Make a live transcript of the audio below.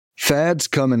Fads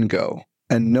come and go,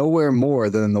 and nowhere more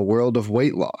than in the world of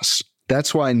weight loss.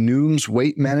 That's why Noom's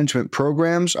weight management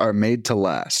programs are made to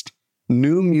last.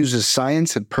 Noom uses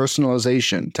science and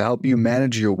personalization to help you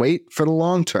manage your weight for the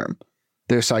long term.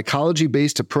 Their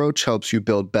psychology-based approach helps you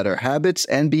build better habits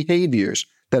and behaviors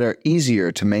that are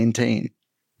easier to maintain.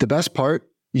 The best part?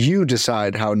 You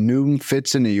decide how Noom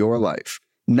fits into your life,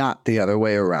 not the other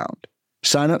way around.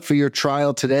 Sign up for your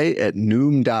trial today at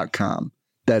Noom.com.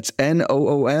 That's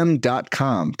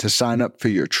Noom.com to sign up for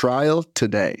your trial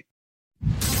today.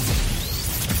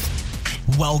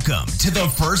 Welcome to the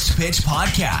First Pitch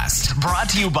Podcast, brought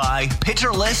to you by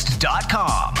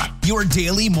PitcherList.com, your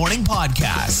daily morning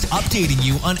podcast, updating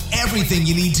you on everything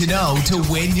you need to know to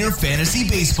win your fantasy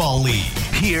baseball league.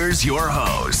 Here's your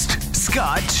host,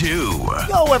 Scott Chu.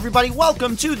 Yo, everybody.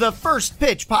 Welcome to the First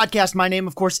Pitch Podcast. My name,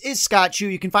 of course, is Scott Chu.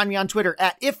 You can find me on Twitter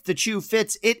at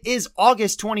IfTheChuFits. It is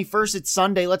August 21st. It's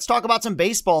Sunday. Let's talk about some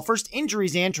baseball. First,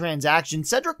 injuries and transactions.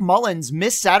 Cedric Mullins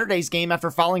missed Saturday's game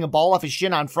after fouling a ball off his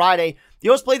shin on Friday. The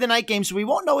O's play the night game, so we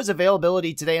won't know his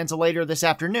availability today until later this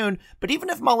afternoon, but even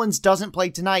if Mullins doesn't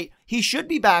play tonight, he should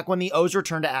be back when the O's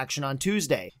return to action on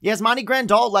Tuesday. Yasmani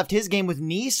Grandal left his game with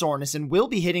knee soreness and will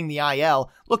be hitting the IL.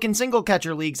 Look, in single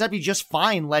catcher leagues, that'd be just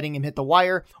fine letting him hit the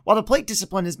wire. While the plate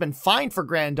discipline has been fine for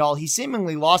Grandal, he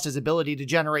seemingly lost his ability to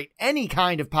generate any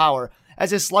kind of power,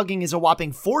 as his slugging is a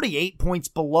whopping 48 points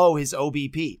below his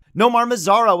OBP. Nomar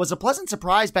Mazara was a pleasant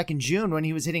surprise back in June when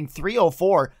he was hitting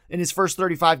 .304 in his first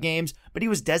 35 games, but he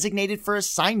was designated for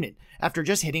assignment after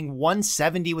just hitting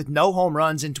 .170 with no home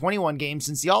runs in 21 games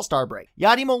since the All-Star break.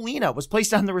 Yadi Molina was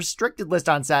placed on the restricted list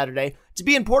on Saturday to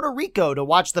be in Puerto Rico to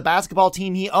watch the basketball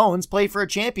team he owns play for a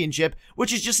championship,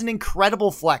 which is just an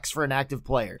incredible flex for an active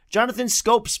player. Jonathan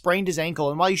Scope sprained his ankle,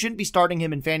 and while you shouldn't be starting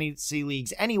him in fantasy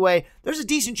leagues anyway, there's a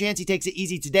decent chance he takes it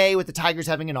easy today with the Tigers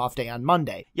having an off day on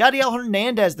Monday. Yadiel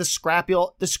Hernandez, the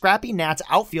scrappy Nats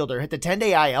outfielder, hit the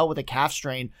 10-day IL with a calf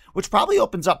strain, which probably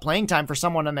opens up playing time for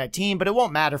someone on that team, but it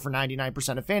won't matter for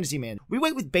 99% of fantasy man. We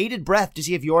wait with bated breath to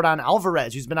see if Yordan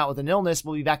Alvarez, who's been out with an illness,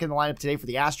 will be back in the lineup today for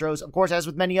the Astros. Of course, as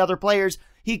with many other players,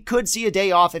 he could see a day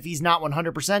off if he's not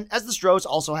 100%, as the Stros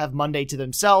also have Monday to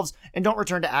themselves and don't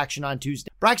return to action on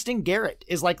Tuesday. Braxton Garrett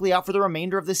is likely out for the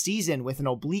remainder of the season with an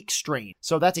oblique strain,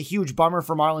 so that's a huge bummer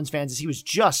for Marlins fans as he was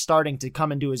just starting to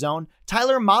come into his own.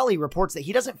 Tyler Mahle reports that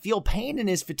he doesn't feel pain in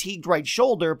his fatigued right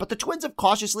shoulder, but the Twins have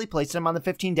cautiously placed him on the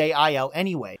 15-day IL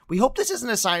anyway. We hope this isn't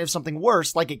a sign of something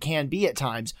worse, like it can be at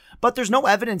times, but there's no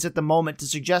evidence at the moment to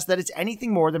suggest that it's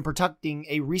anything more than protecting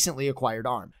a recently acquired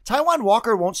arm. Taijuan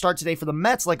Walker won't start today for the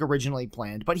Mets like originally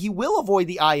planned, but he will avoid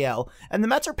the IL, and the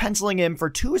Mets are penciling him for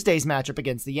Tuesday's matchup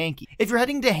against the Yankees. If you're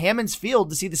heading to Hammons Field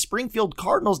to see the Springfield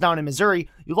Cardinals down in Missouri,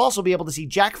 you'll also be able to see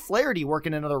Jack Flaherty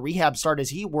working another rehab start as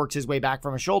he works his way back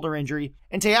from a shoulder injury,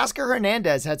 and Teoscar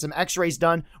Hernandez had some x-rays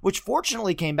done, which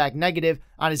fortunately came back negative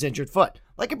on his injured foot.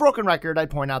 Like a broken record, I'd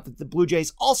point out that the Blue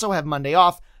Jays also have Monday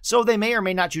off, so they may or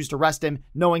may not choose to rest him,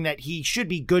 knowing that he should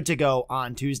be good to go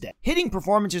on Tuesday. Hitting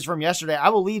performances from yesterday, I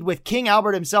will lead with King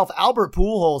Albert himself, Albert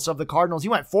Pujols of the Cardinals. He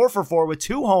went 4 for 4 with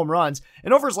 2 home runs,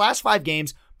 and over his last 5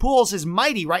 games, Pujols'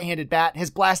 mighty right-handed bat has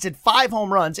blasted 5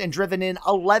 home runs and driven in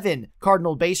 11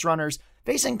 Cardinal base runners.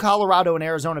 Facing Colorado and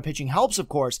Arizona pitching helps, of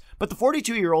course, but the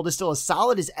 42-year-old is still as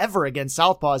solid as ever against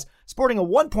Southpaws, sporting a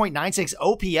 1.96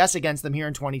 OPS against them here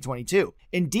in 2022.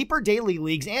 In deeper daily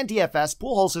leagues and DFS,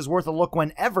 Pujols is worth a look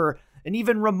whenever an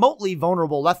even remotely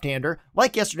vulnerable left-hander,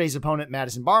 like yesterday's opponent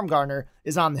Madison Bumgarner,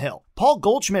 is on the hill. Paul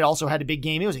Goldschmidt also had a big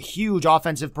game. It was a huge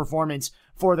offensive performance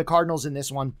for the Cardinals in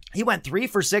this one. He went 3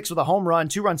 for 6 with a home run,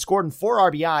 2 runs scored, and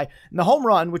 4 RBI. And the home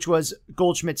run, which was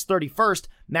Goldschmidt's 31st,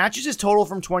 matches his total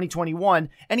from 2021,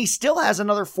 and he still has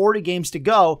another 40 games to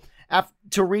go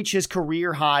to reach his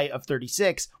career high of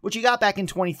 36, which he got back in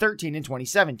 2013 and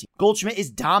 2017. Goldschmidt is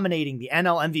dominating the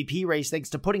NL MVP race thanks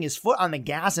to putting his foot on the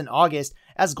gas in August,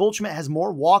 as Goldschmidt has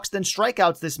more walks than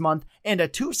strikeouts this month and a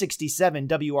 267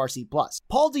 WRC+.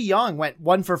 Paul DeJong went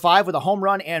 1 for 5 with a home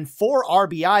run and 4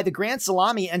 RBI. The Grand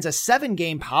Salami ends a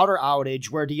 7-game powder outage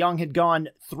where DeJong had gone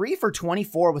 3 for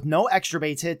 24 with no extra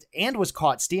base hits and was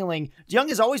caught stealing. DeJong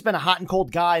has always been a hot and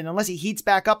cold guy, and unless he heats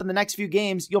back up in the next few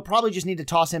games, you'll probably just need to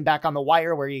toss him back on the wire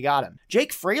where you got him.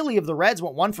 Jake Fraley of the Reds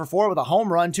went 1 for 4 with a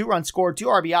home run, 2 runs scored, 2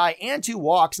 RBI, and 2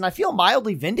 walks, and I feel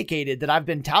mildly vindicated that I've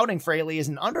been touting Fraley as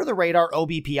an under-the-radar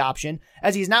OBP option,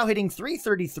 as he's now hitting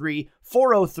 .333,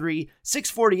 .403,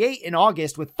 .648 in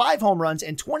August with 5 home runs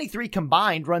and 23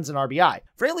 combined runs and RBI.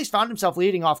 Fraley's found himself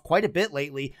leading off quite a bit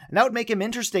lately, and that would make him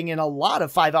interesting in a lot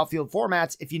of 5 outfield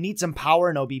formats if you need some power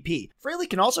and OBP. Fraley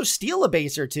can also steal a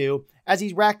base or two, as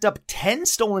he's racked up 10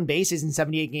 stolen bases in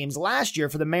 78 games last year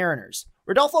for the Mariners.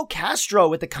 Rodolfo Castro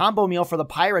with the combo meal for the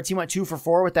Pirates. He went 2 for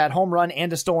 4 with that home run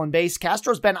and a stolen base.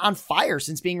 Castro's been on fire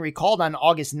since being recalled on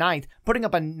August 9th, putting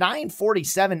up a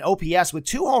 .947 OPS with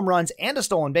 2 home runs and a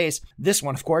stolen base. This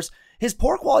one, of course. His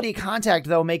poor quality of contact,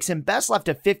 though, makes him best left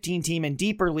a 15-team in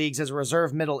deeper leagues as a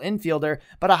reserve middle infielder,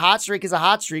 but a hot streak is a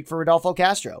hot streak for Rodolfo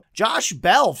Castro. Josh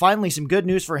Bell, finally some good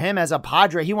news for him as a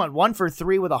Padre. He went 1 for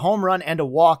 3 with a home run and a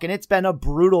walk, and it's been a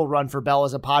brutal run for Bell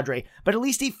as a Padre, but at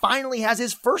least he finally has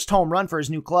his first home run for his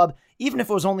new club, even if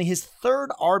it was only his 3rd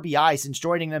RBI since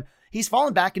joining them. He's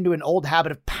fallen back into an old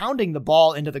habit of pounding the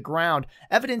ball into the ground,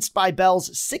 evidenced by Bell's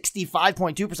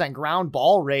 65.2% ground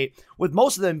ball rate, with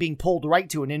most of them being pulled right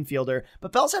to an infielder.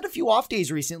 But Bell's had a few off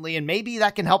days recently, and maybe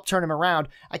that can help turn him around.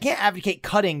 I can't advocate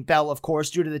cutting Bell, of course,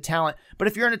 due to the talent, but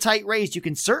if you're in a tight race, you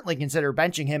can certainly consider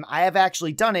benching him. I have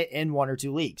actually done it in 1 or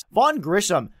 2 leagues. Vaughn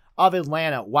Grissom of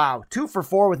Atlanta. Wow, 2 for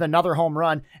 4 with another home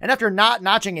run. And after not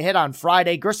notching a hit on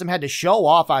Friday, Grissom had to show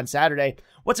off on Saturday.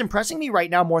 What's impressing me right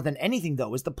now more than anything,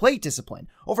 though, is the plate discipline.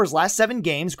 Over his last 7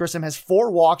 games, Grissom has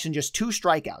 4 walks and just 2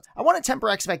 strikeouts. I want to temper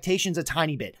expectations a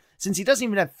tiny bit, since he doesn't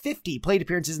even have 50 plate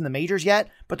appearances in the majors yet,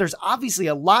 but there's obviously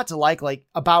a lot to like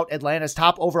about Atlanta's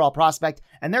top overall prospect,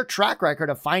 and their track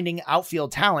record of finding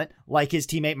outfield talent, like his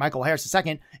teammate Michael Harris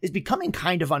II, is becoming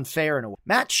kind of unfair in a way.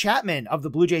 Matt Chapman of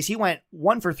the Blue Jays, he went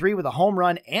 1 for 3 with a home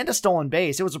run and a stolen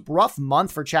base. It was a rough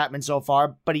month for Chapman so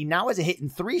far, but he now has a hit in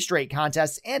 3 straight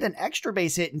contests and an extra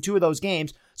base hit in 2 of those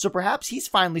games, so perhaps he's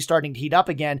finally starting to heat up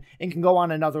again and can go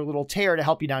on another little tear to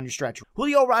help you down your stretch.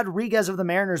 Julio Rodriguez of the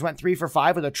Mariners went 3 for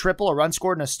 5 with a triple, a run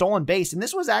scored, and a stolen base, and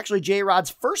this was actually J-Rod's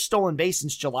first stolen base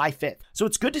since July 5th, so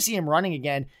it's good to see him running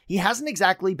again. He hasn't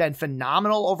exactly been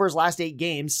phenomenal over his last 8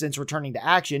 games since returning to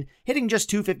action, hitting just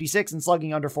 .256 and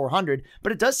slugging under .400,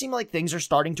 but it does seem like things are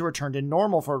starting to return to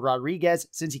normal for Rodriguez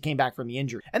since he came back from the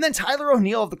injury. And then Tyler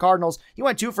O'Neill of the Cardinals, he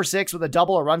went 2 for 6 with a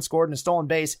double, a run scored, and a stolen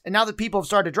base, and now that people have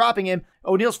started dropping him,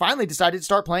 O'Neill's finally decided to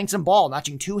start playing some ball,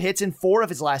 notching 2 hits in 4 of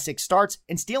his last 6 starts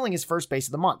and stealing his first base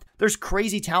of the month. There's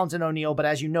crazy talent in O'Neill, but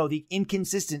as you know, the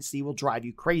inconsistency will drive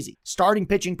you crazy. Starting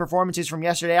pitching performances from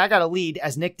yesterday, I got a lead,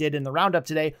 as Nick did in the roundup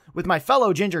today, with my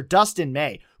fellow Ginger Dustin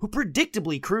May, who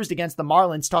predictably cruised against the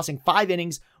Marlins, tossing 5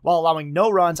 innings while allowing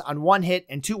no runs on 1 hit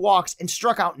and 2 walks, and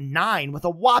struck out 9 with a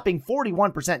whopping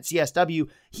 41% CSW.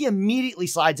 He immediately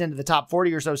slides into the top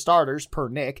 40 or so starters, per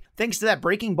Nick, thanks to that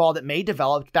breaking ball that May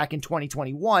developed back in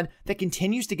 2021 that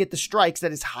continues to get the strikes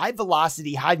that his high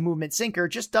velocity, high movement sinker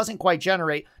just doesn't quite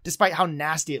generate, despite how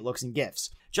nasty it looks in GIFs.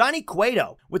 Johnny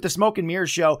Cueto with the Smoke and Mirrors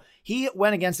show. He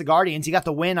went against the Guardians. He got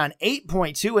the win on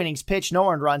 8.2 innings pitched, no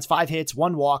earned runs, 5 hits,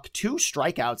 1 walk, 2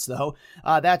 strikeouts though.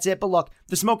 That's it. But look,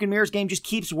 the Smoke and Mirrors game just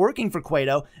keeps working for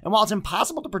Cueto. And while it's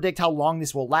impossible to predict how long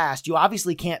this will last, you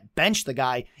obviously can't bench the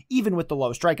guy even with the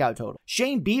low strikeout total.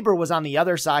 Shane Bieber was on the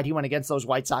other side. He went against those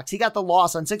White Sox. He got the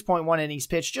loss on 6.1 innings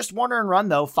pitched, just 1 earned run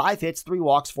though, 5 hits, 3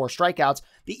 walks, 4 strikeouts.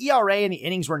 The ERA and the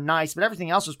innings were nice, but everything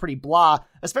else was pretty blah,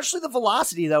 especially the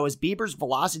velocity though, as Bieber's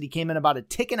velocity came in about a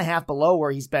tick and a half below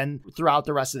where he's been throughout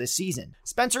the rest of this season.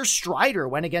 Spencer Strider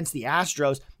went against the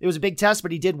Astros. It was a big test,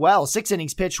 but he did well. 6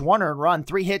 innings pitched, 1 earned run,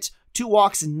 3 hits, 2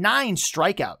 walks, 9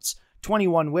 strikeouts.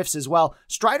 21 whiffs as well.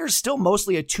 Strider's still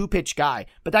mostly a 2-pitch guy,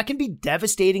 but that can be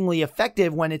devastatingly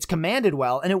effective when it's commanded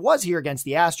well, and it was here against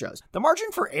the Astros. The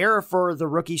margin for error for the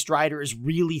rookie Strider is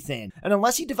really thin, and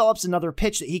unless he develops another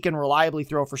pitch that he can reliably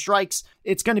throw for strikes,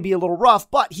 it's going to be a little rough,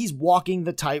 but he's walking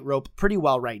the tightrope pretty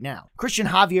well right now. Christian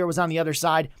Javier was on the other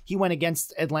side. He went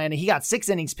against Atlanta. He got 6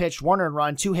 innings pitched, 1 earned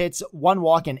run, 2 hits, 1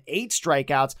 walk, and 8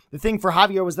 strikeouts. The thing for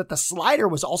Javier was that the slider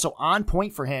was also on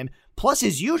point for him, plus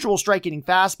his usual strike-eating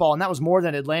fastball, and that was more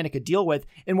than Atlanta could deal with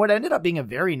in what ended up being a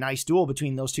very nice duel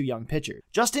between those 2 young pitchers.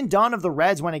 Justin Dunn of the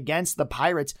Reds went against the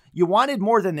Pirates. You wanted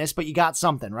more than this, but you got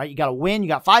something, right? You got a win, you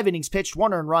got 5 innings pitched,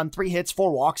 1 earned run, 3 hits,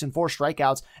 4 walks, and 4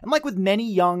 strikeouts. And like with many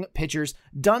young pitchers,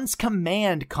 Dunn's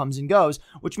command comes and goes,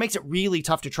 which makes it really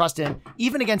tough to trust him,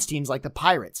 even against teams like the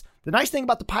Pirates. The nice thing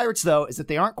about the Pirates, though, is that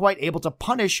they aren't quite able to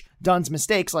punish Dunn's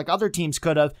mistakes like other teams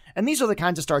could have, and these are the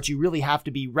kinds of starts you really have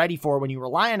to be ready for when you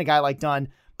rely on a guy like Dunn,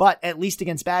 but at least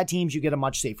against bad teams, you get a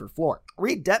much safer floor.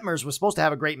 Reed Detmers was supposed to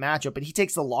have a great matchup, but he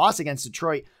takes the loss against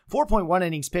Detroit. 4.1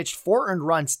 innings pitched, 4 earned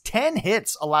runs, 10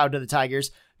 hits allowed to the Tigers,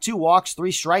 2 walks,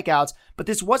 3 strikeouts, but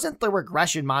this wasn't the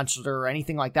regression monster or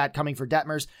anything like that coming for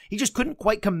Detmers. He just couldn't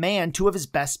quite command 2 of his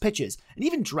best pitches, and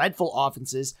even dreadful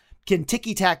offenses can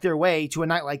ticky-tack their way to a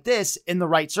night like this in the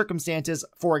right circumstances.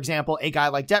 For example, a guy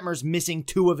like Detmers missing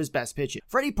 2 of his best pitches.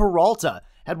 Freddie Peralta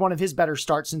had one of his better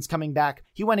starts since coming back.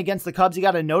 He went against the Cubs. He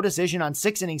got a no decision on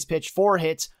 6 innings pitched, 4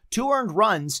 hits, 2 earned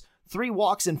runs, 3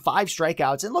 walks, and 5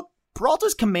 strikeouts. And look,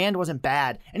 Peralta's command wasn't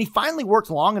bad, and he finally worked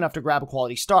long enough to grab a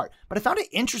quality start, but I found it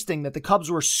interesting that the Cubs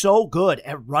were so good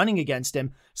at running against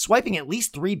him, swiping at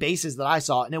least 3 bases that I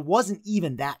saw, and it wasn't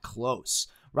even that close.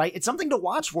 Right? It's something to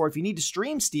watch for if you need to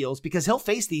stream steals, because he'll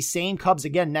face these same Cubs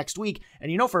again next week,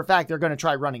 and you know for a fact they're going to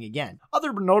try running again.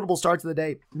 Other notable starts of the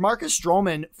day, Marcus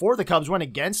Stroman for the Cubs went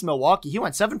against Milwaukee. He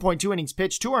went 7.2 innings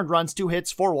pitched, 2 earned runs, 2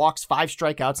 hits, 4 walks, 5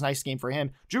 strikeouts. Nice game for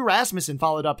him. Drew Rasmussen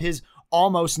followed up his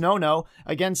almost no-no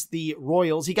against the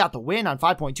Royals. He got the win on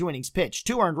 5.2 innings pitched,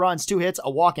 2 earned runs, 2 hits, a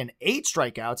walk, and 8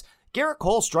 strikeouts. Garrett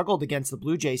Cole struggled against the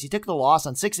Blue Jays. He took the loss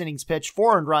on 6 innings pitched,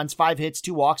 4 earned runs, 5 hits,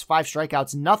 2 walks, 5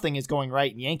 strikeouts. Nothing is going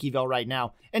right in Yankeeville right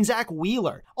now. And Zach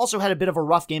Wheeler also had a bit of a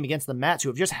rough game against the Mets, who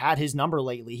have just had his number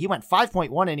lately. He went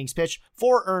 5.1 innings pitched,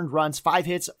 4 earned runs, 5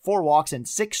 hits, 4 walks, and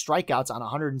 6 strikeouts on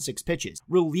 106 pitches.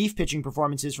 Relief pitching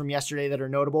performances from yesterday that are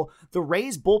notable. The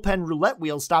Rays bullpen roulette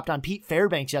wheel stopped on Pete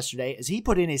Fairbanks yesterday as he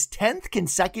put in his 10th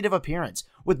consecutive appearance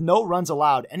with no runs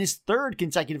allowed, and his 3rd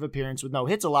consecutive appearance with no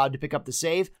hits allowed to pick up the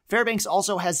save. Fairbanks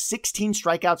also has 16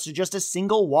 strikeouts to just a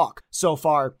single walk so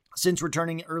far since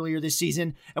returning earlier this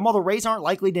season. And while the Rays aren't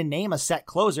likely to name a set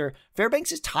closer,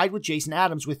 Fairbanks is tied with Jason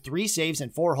Adams with 3 saves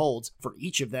and 4 holds for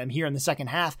each of them here in the second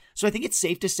half. So I think it's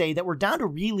safe to say that we're down to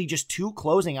really just 2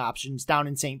 closing options down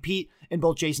in St. Pete in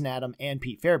both Jason Adams and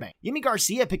Pete Fairbanks. Yimi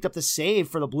Garcia picked up the save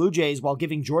for the Blue Jays while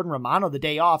giving Jordan Romano the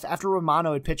day off after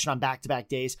Romano had pitched on back-to-back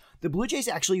days. The Blue Jays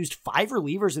actually used 5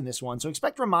 relievers in this one, so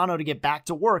expect Romano to get back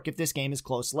to work if this game is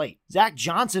close late. Zach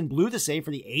Johnson blew the save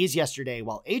for the A's yesterday,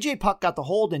 while AJ Puck got the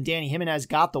hold and Danny Jimenez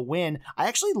got the win. I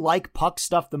actually like Puck's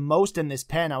stuff the most in this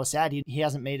pen. I was sad he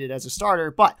hasn't made it as a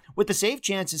starter, but with the save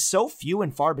chances so few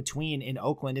and far between in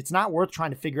Oakland, it's not worth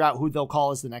trying to figure out who they'll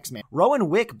call as the next man. Rowan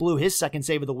Wick blew his second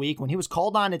save of the week when he was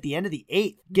called on at the end of the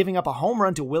 8th, giving up a home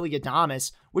run to Willy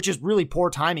Adames, which is really poor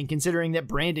timing considering that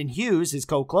Brandon Hughes, his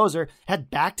co-closer, had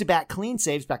back-to-back clean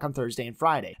saves back on Thursday and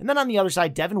Friday. And then on the other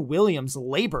side, Devin Williams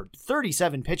labored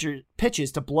 37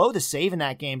 pitches to blow the save in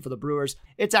that game for the Brewers.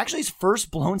 It's actually his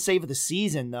first blown save of the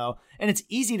season, though, and it's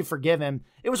easy to forgive him.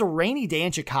 It was a rainy day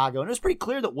in Chicago, and it was pretty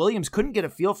clear that Williams couldn't get a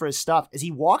feel for his stuff as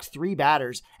he walked 3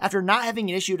 batters after not having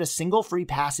issued a single free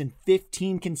pass in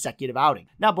 15 consecutive outings.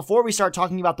 Now, before we start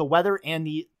talking about the weather and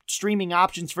the streaming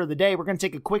options for the day, we're going to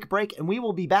take a quick break, and we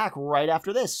will be back right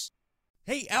after this.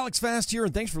 Hey, Alex Fast here,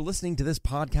 and thanks for listening to this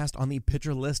podcast on the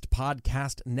Pitcher List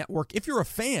Podcast Network. If you're a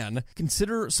fan,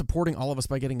 consider supporting all of us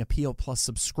by getting a PL Plus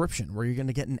subscription, where you're going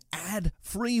to get an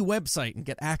ad-free website and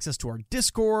get access to our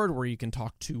Discord, where you can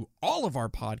talk to all of our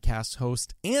podcast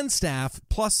hosts and staff.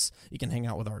 Plus, you can hang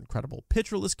out with our incredible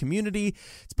Pitcher List community.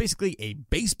 It's basically a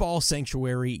baseball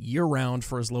sanctuary year-round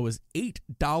for as low as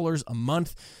 $8 a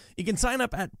month. You can sign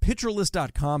up at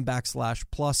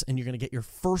pitcherlist.com/plus, and you're going to get your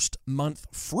first month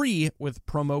free with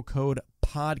promo code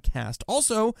podcast.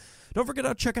 Also, don't forget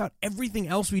to check out everything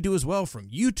else we do as well, from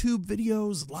YouTube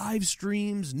videos, live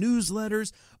streams,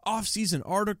 newsletters, off-season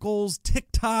articles,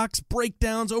 TikToks,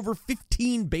 breakdowns, over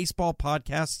 15 baseball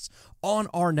podcasts on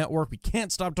our network. We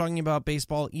can't stop talking about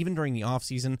baseball even during the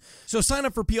off-season. So sign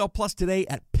up for PL Plus today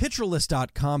at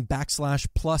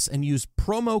pitcherlist.com/plus and use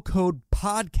promo code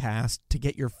podcast to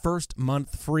get your first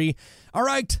month free. All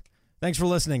right. Thanks for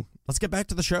listening. Let's get back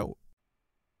to the show.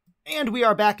 And we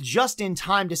are back just in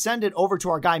time to send it over to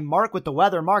our guy Mark with the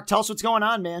weather. Mark, tell us what's going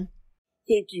on, man.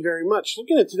 Thank you very much.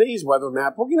 Looking at today's weather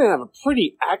map, we're going to have a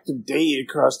pretty active day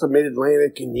across the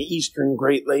Mid-Atlantic and the eastern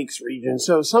Great Lakes region.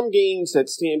 So some games that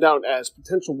stand out as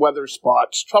potential weather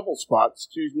spots, trouble spots,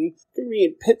 going to be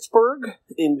in Pittsburgh,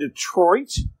 in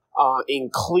Detroit, in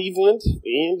Cleveland,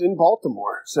 and in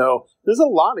Baltimore. So there's a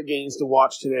lot of games to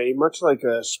watch today, much like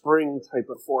a spring type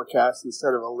of forecast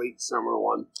instead of a late summer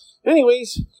one.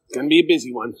 Anyways, it's going to be a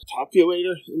busy one. Talk to you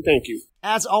later, and thank you.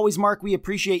 As always, Mark, we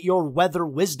appreciate your weather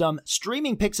wisdom.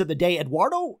 Streaming picks of the day,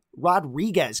 Eduardo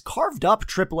Rodriguez carved up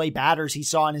AAA batters he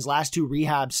saw in his last 2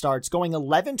 rehab starts, going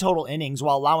 11 total innings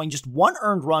while allowing just 1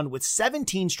 earned run with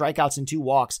 17 strikeouts and 2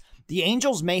 walks. The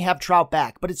Angels may have Trout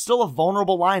back, but it's still a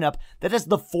vulnerable lineup that has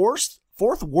the fourth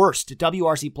worst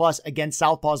WRC plus against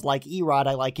southpaws like Erod.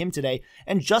 I like him today.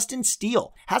 And Justin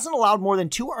Steele hasn't allowed more than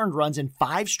 2 earned runs in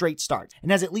 5 straight starts and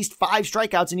has at least 5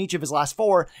 strikeouts in each of his last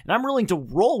 4. And I'm willing to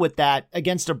roll with that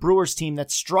against a Brewers team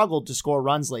that struggled to score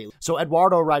runs lately. So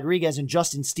Eduardo Rodriguez and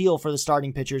Justin Steele for the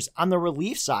starting pitchers. On the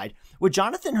relief side, with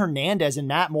Jonathan Hernandez and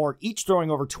Matt Moore each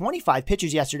throwing over 25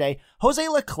 pitches yesterday, Jose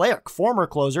Leclerc, former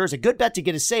closer, is a good bet to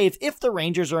get a save if the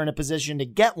Rangers are in a position to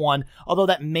get one, although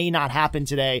that may not happen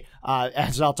today,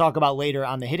 as I'll talk about later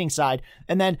on the hitting side.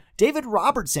 And then David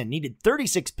Robertson needed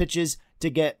 36 pitches to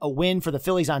get a win for the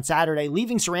Phillies on Saturday,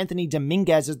 leaving Seranthony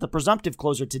Dominguez as the presumptive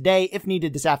closer today. If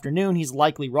needed this afternoon, he's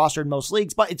likely rostered in most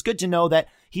leagues, but it's good to know that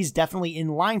he's definitely in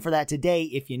line for that today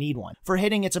if you need one. For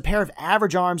hitting, it's a pair of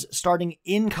average arms starting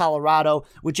in Colorado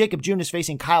with Jacob Junis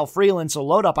facing Kyle Freeland, so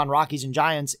load up on Rockies and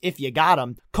Giants if you got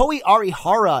them. Kohei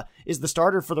Arihara is the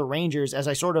starter for the Rangers, as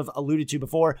I sort of alluded to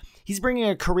before. He's bringing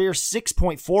a career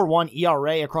 6.41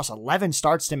 ERA across 11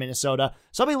 starts to Minnesota,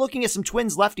 so I'll be looking at some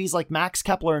Twins lefties like Max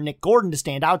Kepler and Nick Gordon to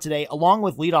stand out today, along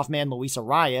with leadoff man Luis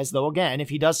Arias, though again, if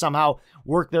he does somehow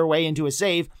work their way into a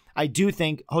save, I do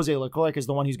think Jose Leclerc is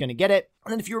the one who's going to get it.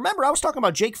 And then if you remember, I was talking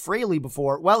about Jake Fraley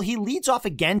before. Well, he leads off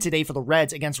again today for the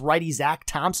Reds against righty Zach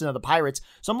Thompson of the Pirates.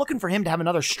 So I'm looking for him to have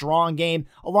another strong game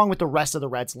along with the rest of the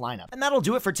Reds lineup. And that'll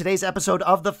do it for today's episode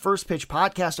of the First Pitch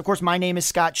Podcast. Of course, my name is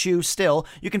Scott Chu still.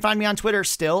 You can find me on Twitter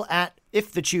still at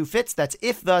If the Chew Fits. That's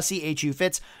If the CHU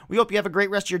Fits. We hope you have a great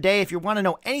rest of your day. If you want to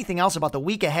know anything else about the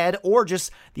week ahead or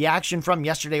just the action from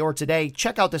yesterday or today,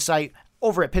 check out the site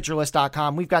over at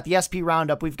pitcherlist.com. We've got the SP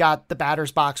Roundup, we've got the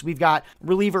Batter's Box, we've got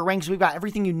reliever ranks, we've got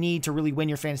everything you need to really win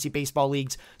your fantasy baseball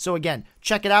leagues. So again,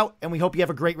 check it out, and we hope you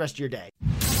have a great rest of your day.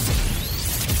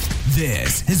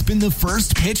 This has been the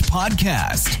First Pitch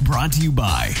Podcast, brought to you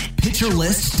by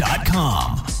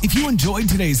pitcherlist.com. If you enjoyed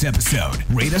today's episode,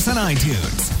 rate us on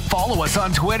iTunes, follow us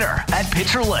on Twitter at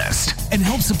PitcherList, and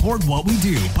help support what we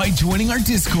do by joining our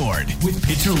Discord with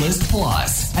PitcherList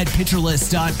Plus at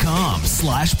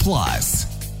pitcherlist.com/plus.